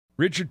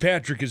Richard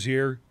Patrick is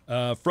here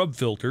from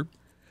Filter.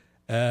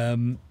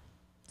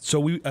 So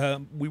we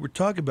were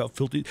talking about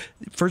Filter.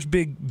 First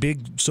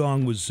big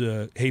song was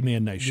 "Hey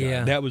Man, Nice Shot."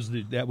 Yeah. That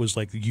was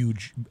like the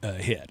huge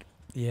hit.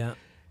 Yeah.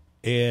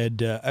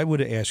 And I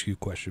would ask you a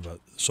question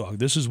about the song.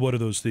 This is one of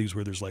those things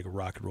where there's like a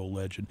rock and roll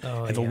legend.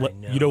 Oh, and I know.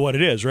 you know what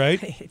it is,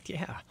 right?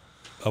 Yeah.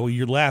 Oh,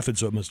 you're laughing,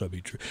 so it must not be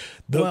true.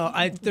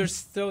 There's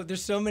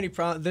so many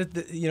problems.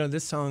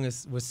 This song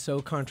was so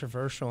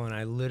controversial, and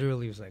I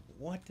literally was like,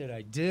 "What did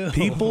I do?"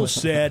 People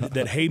said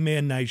that "Hey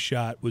Man, Nice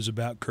Shot" was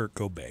about Kurt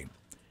Cobain.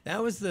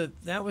 That was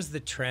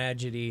the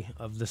tragedy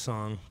of the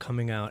song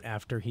coming out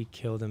after he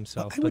killed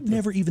himself. I would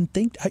never even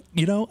think.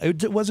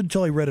 It wasn't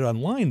until I read it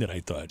online that I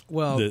thought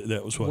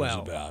that was what it was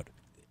about.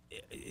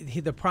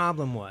 The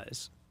problem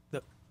was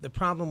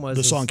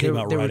the song came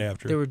out right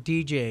after. There were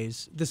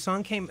DJs. The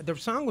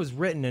song was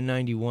written in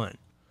 '91.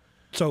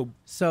 So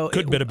could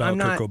have been about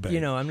Kurt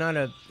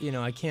Cobain.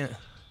 I can't.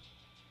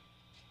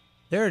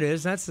 There it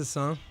is. That's the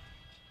song.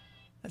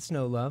 That's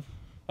No Love.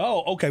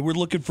 Oh, okay. We're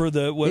looking for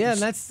the. Yeah,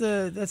 that's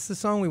the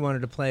song we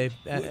wanted to play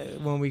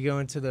when we go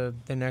into the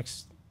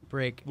next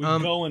break. We're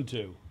going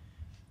to.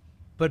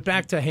 But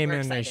back to "Hey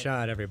Man, Nice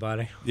Shot,"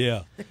 everybody.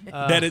 Yeah,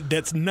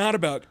 that's not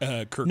about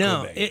Kurt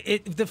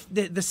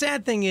Cobain. The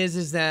sad thing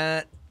is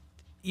that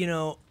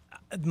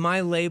my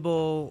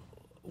label,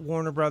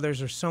 Warner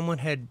Brothers, or someone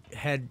had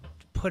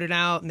put it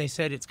out, and they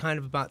said it's kind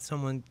of about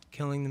someone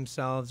killing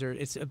themselves, or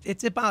it's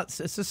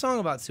a song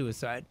about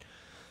suicide,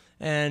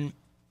 and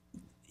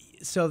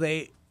so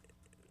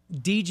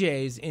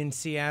DJs in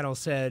Seattle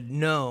said,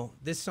 no,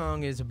 this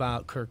song is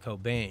about Kurt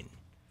Cobain.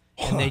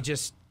 And they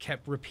just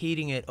kept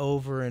repeating it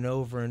over and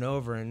over and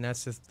over. And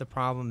that's just, the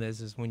problem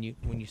is when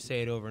you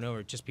say it over and over,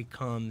 it just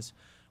becomes,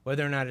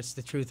 whether or not it's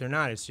the truth or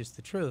not, it's just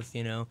the truth,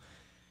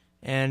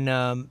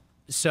 And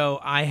so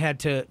I had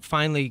to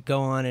finally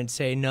go on and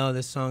say, no,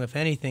 this song, if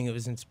anything, it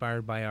was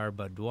inspired by R.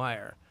 Bud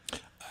Dwyer.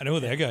 I know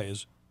who that guy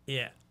is.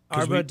 Yeah.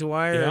 R. Bud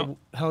Dwyer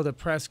held a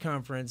press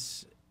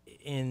conference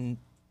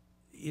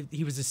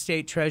he was a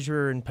state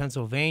treasurer in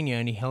Pennsylvania,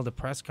 and he held a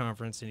press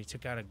conference, and he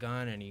took out a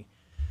gun, and he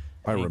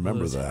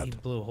remember that. He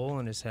blew a hole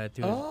in his head.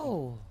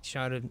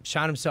 Shot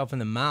himself in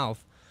the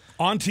mouth.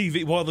 On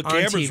TV, while the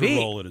cameras were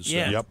rolling and stuff.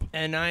 Yeah. Yep.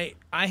 And I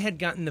had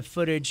gotten the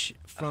footage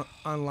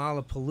on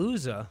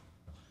Lollapalooza,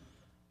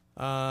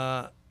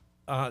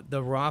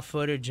 the raw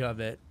footage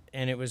of it,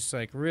 and it was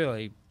like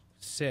really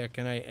sick.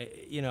 And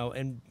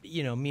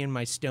me and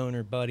my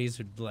stoner buddies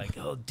would be like,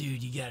 oh,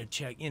 dude, you gotta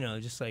check,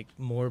 just like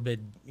morbid,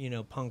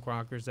 punk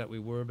rockers that we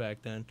were back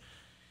then.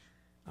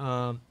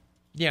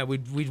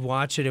 We'd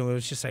watch it, and it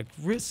was just like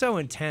so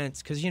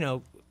intense because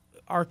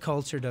our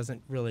culture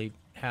doesn't really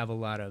have a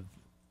lot of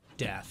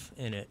death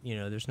in it.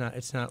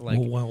 It's not like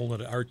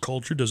our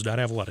culture does not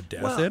have a lot of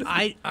death in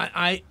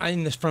it.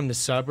 I'm from the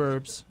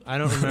suburbs. I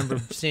don't remember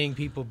seeing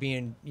people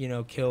being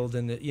killed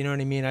in the. You know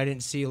what I mean? I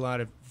didn't see a lot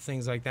of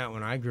things like that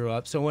when I grew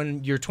up. So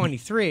when you're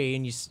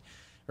 23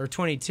 or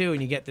 22 and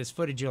you get this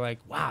footage, you're like,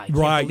 wow, I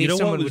can't believe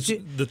someone would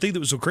do. The thing that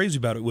was so crazy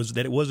about it was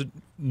that it wasn't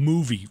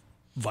movie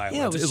violence.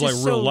 Yeah, it was like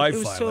real life violence. It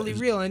was violence. totally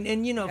real. And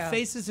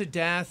faces of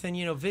death and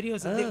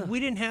videos.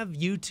 We didn't have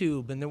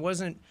YouTube, and there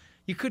wasn't.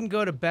 You couldn't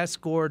go to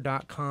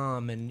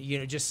bestscore.com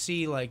and just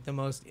see like the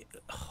most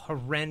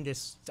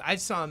horrendous. I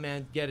saw a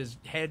man get his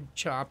head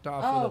chopped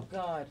off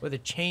with a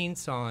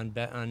chainsaw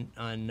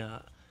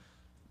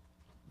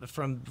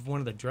from one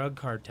of the drug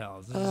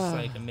cartels. This is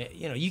like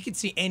you could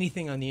see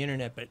anything on the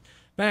internet, but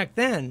back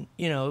then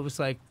it was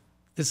like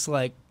this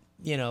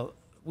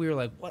we were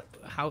like, what?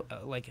 How?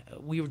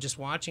 We were just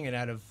watching it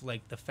out of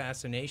like the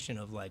fascination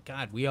of like,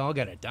 God, we all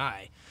gotta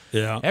die.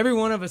 Yeah, every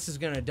one of us is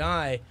gonna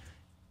die.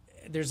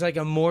 There's like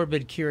a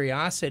morbid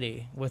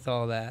curiosity with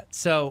all that.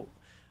 So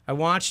I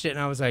watched it and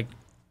I was like,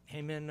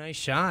 hey man, nice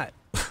shot.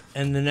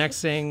 And the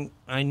next thing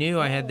I knew,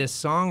 I had this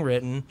song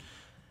written,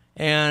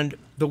 and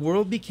the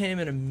world became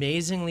an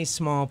amazingly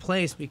small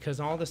place because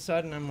all of a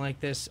sudden I'm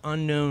like this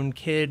unknown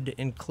kid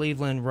in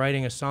Cleveland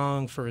writing a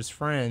song for his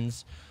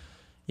friends,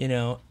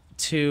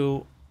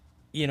 to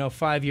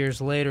 5 years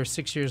later,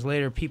 6 years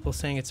later, people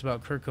saying it's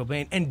about Kurt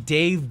Cobain, and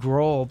Dave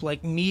Grohl,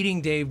 like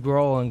meeting Dave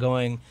Grohl and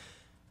going,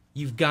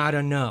 you've got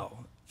to know,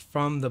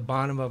 from the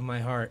bottom of my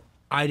heart,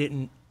 I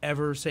didn't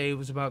ever say it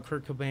was about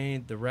Kurt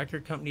Cobain. The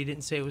record company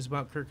didn't say it was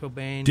about Kurt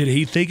Cobain. Did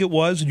he think it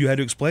was, and you had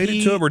to explain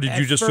it to him, or did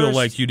you just feel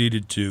like you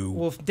needed to?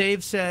 Well,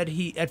 Dave said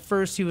at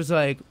first he was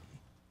like,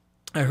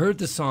 I heard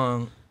the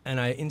song, and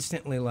I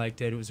instantly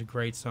liked it. It was a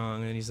great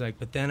song. And he's like,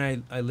 but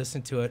then I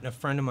listened to it, and a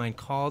friend of mine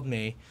called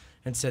me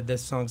and said,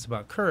 this song's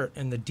about Kurt,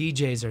 and the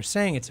DJs are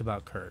saying it's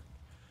about Kurt.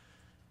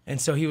 And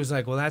so he was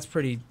like, well, that's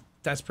pretty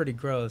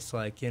gross.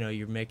 Like,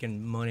 you're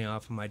making money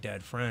off of my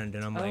dead friend.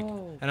 And I'm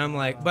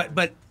like,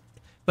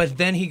 but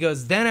then he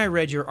goes, then I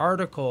read your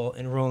article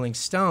in Rolling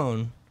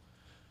Stone,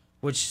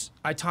 which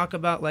I talk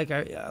about like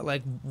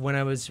when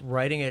I was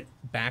writing it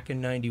back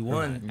in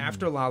 '91 Right.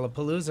 after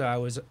Lollapalooza. I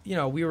was,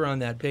 we were on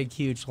that big,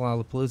 huge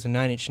Lollapalooza,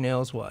 9 Inch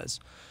Nails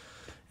was.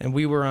 And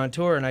we were on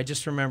tour, and I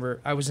just remember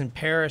I was in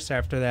Paris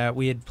after that.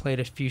 We had played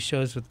a few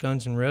shows with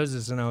Guns N'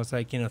 Roses, and I was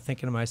like,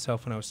 thinking to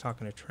myself when I was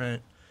talking to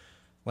Trent,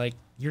 like,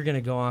 you're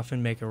gonna go off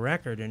and make a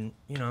record, and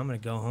I'm gonna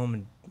go home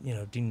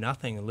and do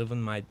nothing and live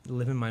in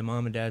my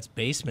mom and dad's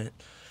basement.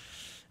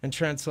 And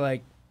Trent's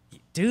like,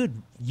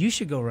 dude, you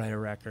should go write a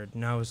record.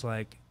 And I was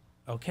like,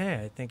 okay,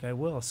 I think I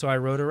will. So I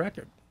wrote a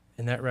record,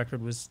 and that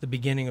record was the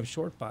beginning of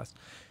Short Bus.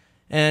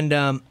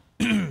 And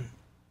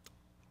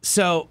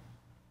so,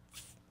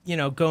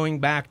 going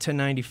back to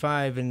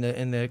 '95 and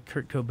the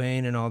Kurt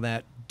Cobain and all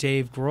that,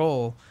 Dave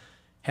Grohl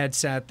had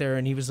sat there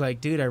and he was like,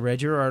 dude, I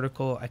read your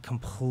article. I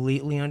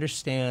completely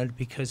understand,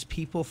 because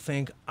people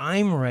think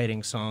I'm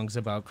writing songs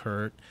about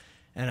Kurt,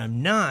 and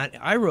I'm not.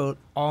 I wrote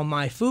all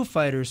my Foo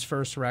Fighters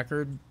first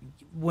record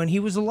when he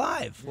was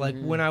alive, like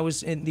when I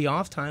was in the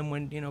off time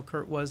when,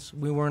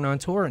 we weren't on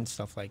tour and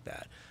stuff like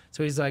that.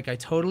 So he's like, I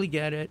totally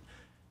get it.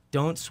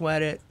 Don't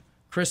sweat it.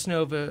 Chris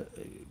Nova,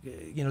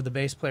 the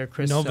bass player,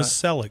 Chris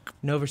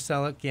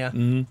Novoselic,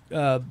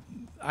 yeah.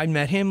 I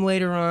met him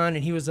later on,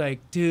 and he was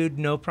like, dude,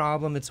 no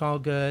problem. It's all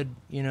good.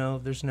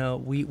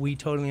 We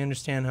totally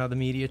understand how the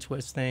media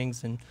twists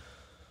things. And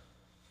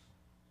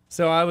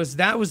so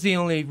that was the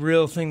only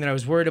real thing that I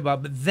was worried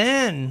about. But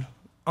then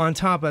on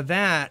top of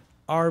that,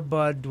 our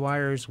Bud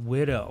Dwyer's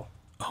widow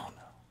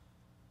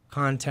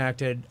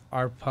contacted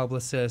our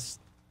publicist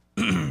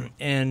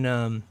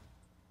and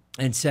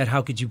said,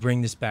 how could you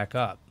bring this back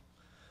up?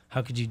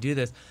 How could you do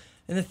this?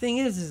 And the thing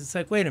is it's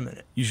like, wait a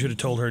minute. You should have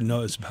told her,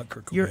 no, it's about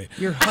Kurt Cobain.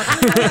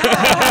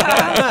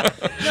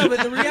 No,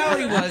 but the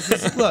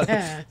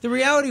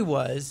reality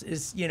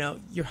was,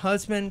 your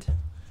husband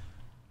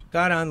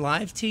got on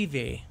live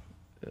TV,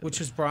 which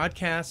was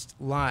broadcast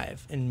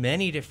live in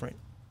many different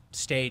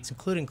states,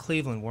 including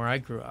Cleveland, where I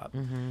grew up,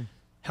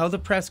 held a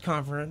press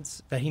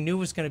conference that he knew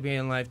was going to be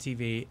on live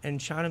TV,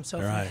 and shot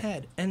himself in the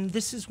head. And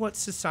this is what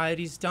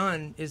society's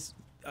done, is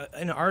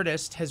an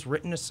artist has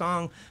written a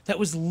song that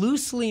was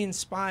loosely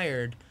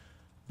inspired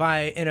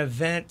by an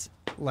event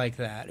like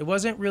that. It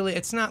wasn't really,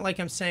 it's not like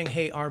I'm saying,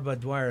 hey, R.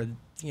 Bud Dwyer,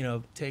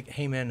 take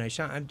Hey Man, Nice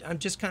Shot. I'm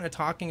just kind of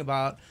talking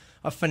about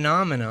a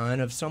phenomenon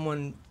of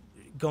someone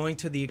going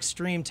to the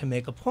extreme to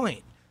make a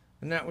point.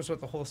 And that was what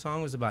the whole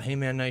song was about. Hey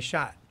Man, Nice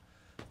Shot.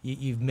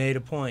 You've made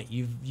a point.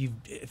 You've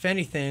if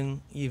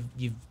anything,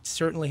 you've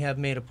certainly have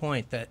made a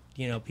point that,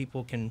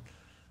 people can,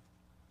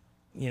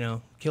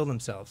 kill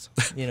themselves,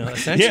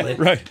 essentially. Yeah,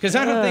 right. Because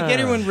I don't think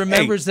anyone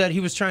remembers that he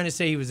was trying to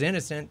say he was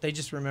innocent. They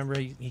just remember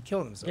he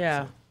killed himself.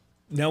 Yeah. So.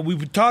 Now, we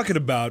were talking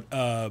about,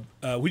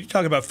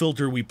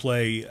 Filter, We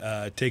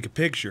Play, Take a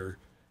Picture.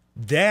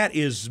 That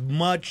is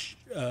much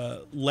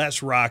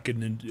less rockin'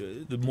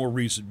 than the more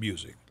recent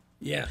music.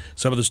 Yeah.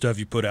 Some of the stuff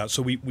you put out.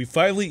 So we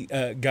finally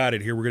got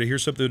it here. We're going to hear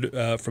something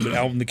from an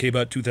album that came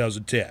out in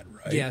 2010,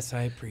 right? Yes,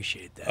 I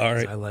appreciate that. All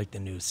right. I like the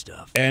new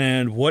stuff.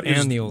 And what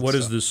is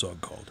stuff. this song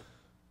called?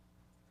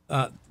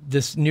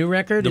 This new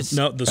record is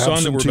the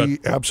song that we're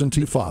about.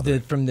 Absentee Father.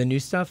 From the new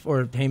stuff,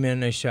 or Hey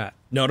Man, Nice Shot?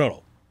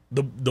 No.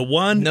 The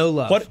one. No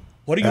Love.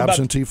 What are you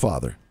Absentee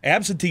Father.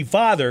 Absentee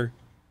Father.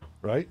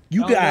 Right?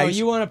 You guys. No,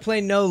 you want to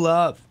play No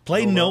Love.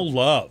 Play No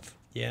Love.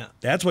 Yeah.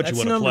 That's what you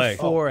want to play.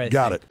 That's number 4.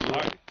 Got it. All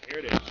right, here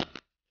it is.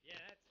 Yeah,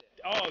 that's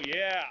it. Oh,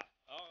 yeah.